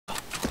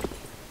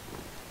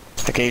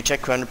Okay, you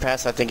check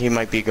underpass. I think he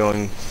might be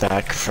going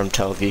back from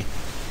Tel Aviv.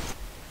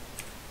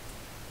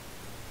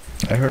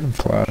 I heard him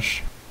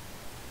flash.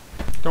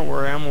 Don't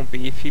worry, I won't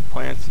be. If he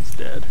plants, he's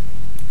dead.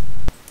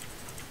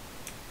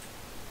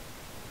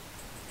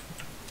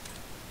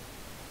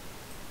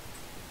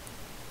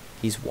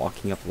 He's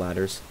walking up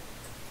ladders.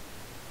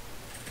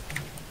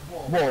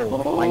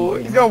 Whoa!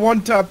 He got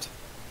one tapped.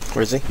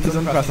 Where is he? He's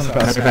on the pass,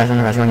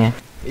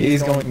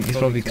 He's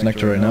probably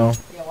connected right now.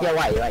 Yeah,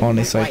 why? On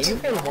his site. You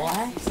said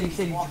why? So you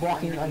said he's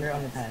walking under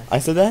on the pass. I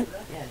said that?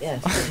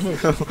 Yes.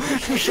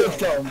 You should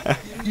tell him.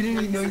 You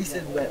didn't even know you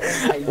said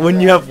that.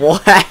 When you have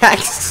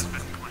wax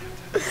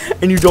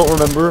and you don't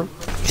remember.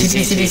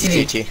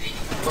 CT.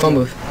 Phone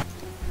booth.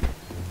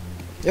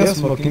 Yeah,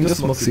 smoking.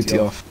 Just smoke CT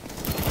off.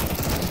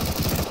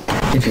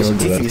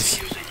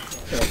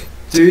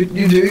 Dude,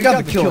 you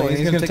got the kill.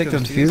 He's gonna take the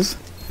defuse.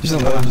 Just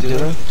don't let him do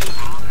that.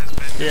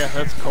 Yeah,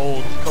 that's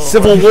cold.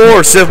 Civil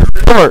War.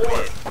 No.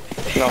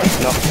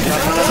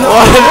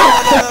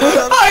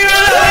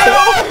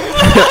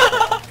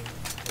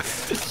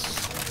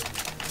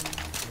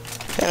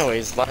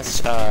 Anyways,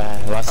 last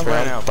round.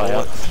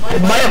 Buyout.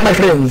 Buyout my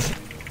friends.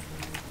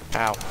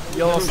 Ow.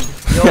 Yellow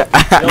stuck.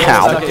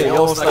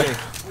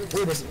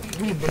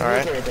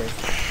 Alright.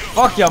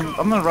 Fuck yeah,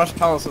 I'm gonna rush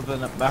palace with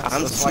the back.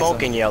 I'm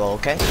smoking yellow,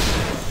 okay?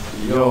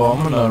 Yo,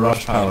 I'm gonna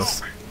rush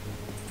palace.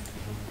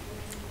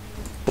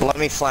 Let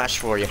me flash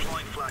for you.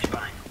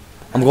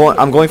 I'm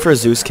going for a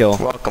Zeus kill.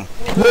 Welcome.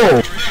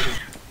 Whoa!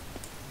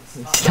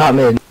 Top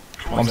mid.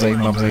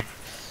 Mumsy.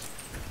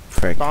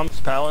 Frick. Bombs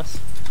Palace.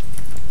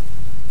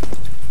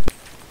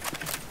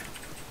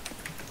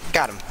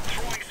 Got him.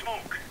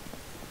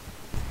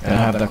 And I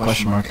have that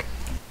question mark.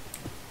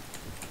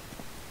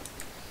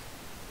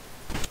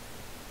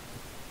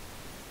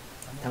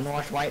 I'm gonna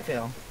watch White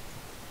fail.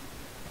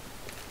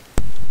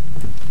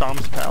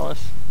 Bombs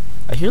Palace.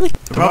 I hear like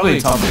Probably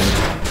top mid.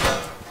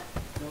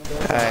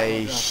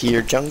 I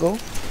hear jungle.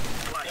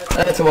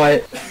 That's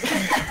White.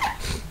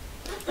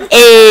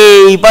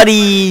 hey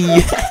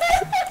buddy.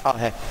 Oh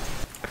hey.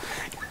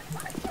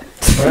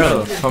 Where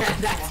the fuck?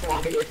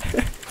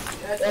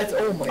 That's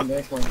oh my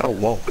nice one. Oh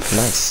whoa,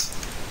 nice.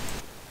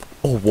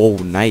 Oh whoa,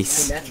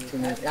 nice. That's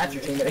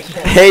your teammate.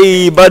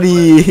 Hey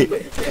buddy.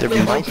 There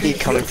might be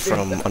coming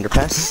from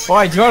underpass.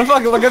 Why? Do you wanna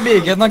fucking look at me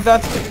again like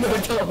that?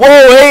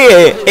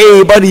 Whoa,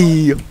 hey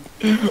buddy.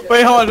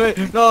 Wait, hold on, wait.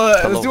 No,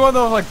 let's Hello. do one of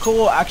those like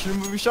cool action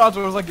movie shots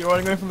where it's like you're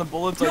running away from the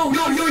bullets. Like,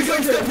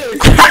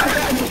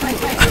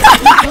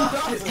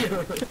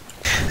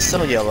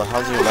 Still yellow.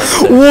 How's your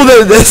life?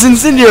 Whoa, that's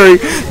incendiary.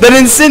 That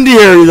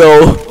incendiary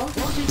though.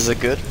 Is it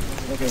good?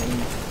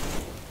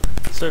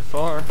 So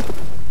far.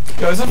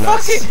 Yo, is it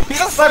fucking?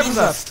 He's a sniper's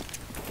nest.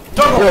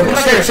 Jungle.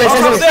 Stairs.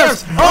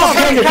 Upstairs. Oh,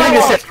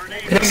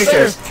 Connect the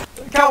stairs.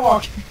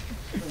 Catwalk.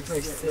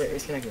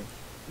 It's connected.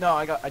 No,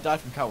 I died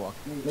from catwalk.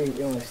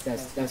 No,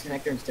 that's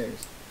connector and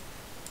stairs.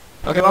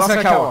 Okay, last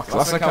night catwalk.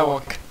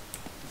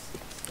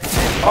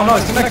 Oh no,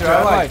 it's connector.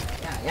 I lied.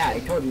 Yeah, I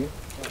told you.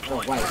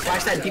 Oh, White.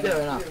 Flash that and keep it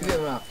out.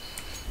 Yeah,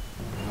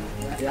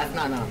 that's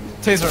not enough.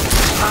 Taser.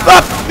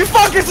 You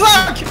fucking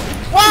suck!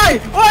 Why?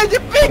 Why did you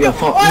pick him?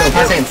 Why did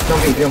you?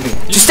 Don't be.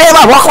 Just stay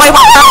alive. Walk away.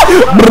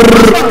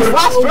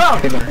 Last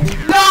round.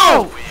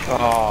 No!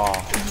 Oh,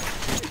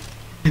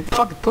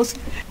 Fucking pussy.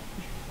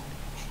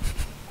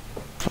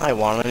 I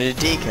wanted to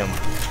deke him.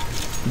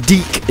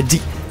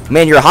 Deke.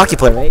 Man, you're a hockey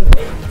player, right?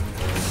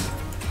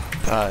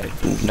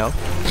 No.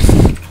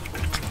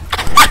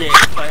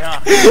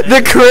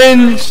 The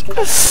cringe.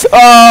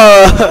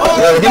 Oh,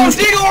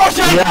 Deagle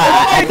Russia! Yeah,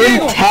 I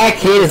think Teh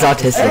Kid is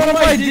autistic.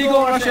 Everybody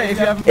Deagle Russia if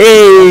you have.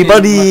 Hey,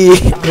 buddy.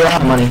 You don't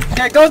have money.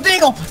 Okay, go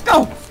Deagle!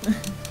 Go!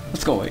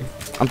 Let's go away.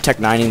 I'm tech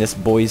 9ing this,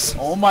 boys.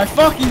 Oh my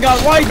fucking god,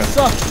 White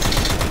sucks!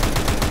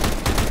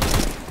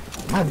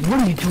 What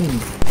are you doing?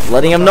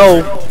 Letting him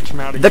know.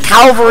 The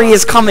cavalry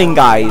is coming,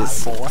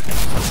 guys.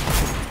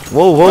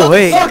 Whoa,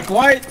 hey. Fuck,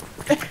 White!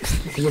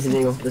 He has a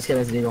deagle. This kid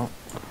has a deagle.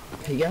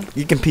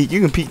 You can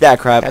peek that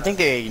crap. I think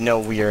they know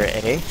we are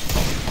A.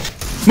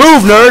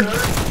 Move, nerd.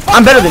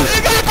 I'm better than you.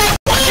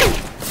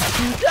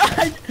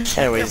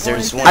 Anyways,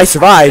 there's one. I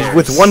survived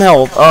with 1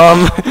 health.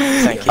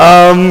 Thank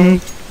you.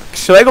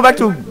 Should I go back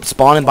to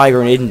spawn and buy a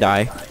grenade and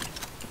die?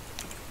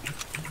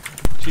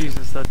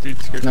 Jesus, that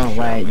dude scared No, me.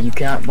 White, you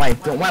can't.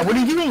 White, don't. White, what are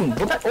you doing?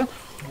 Go back.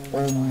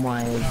 Oh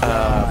my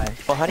god.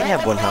 Well, how do you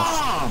have 1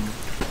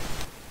 health?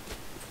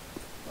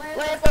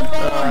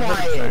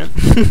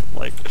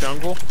 Like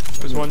jungle?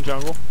 There's one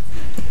jungle.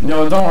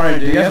 No, don't worry,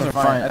 dude. You guys are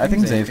fine. I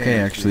think he's AFK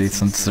actually,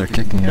 since they're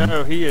kicking him.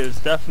 No, he is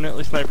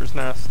definitely Sniper's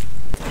Nest.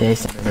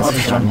 Yes, that's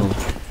a jungle.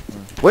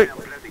 Wait.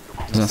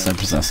 He's not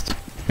possessed.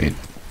 Wait.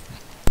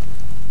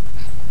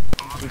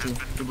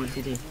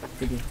 CT.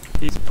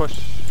 He's push.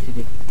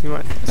 He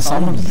went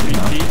Someone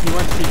CT. He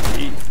went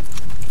CT.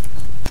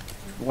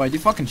 Why do you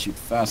fucking shoot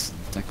fast?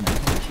 Technically,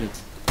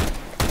 shit.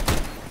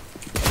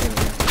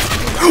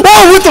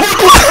 Oh, what the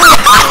fuck?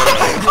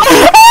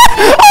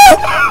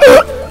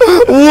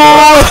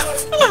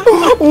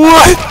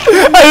 What?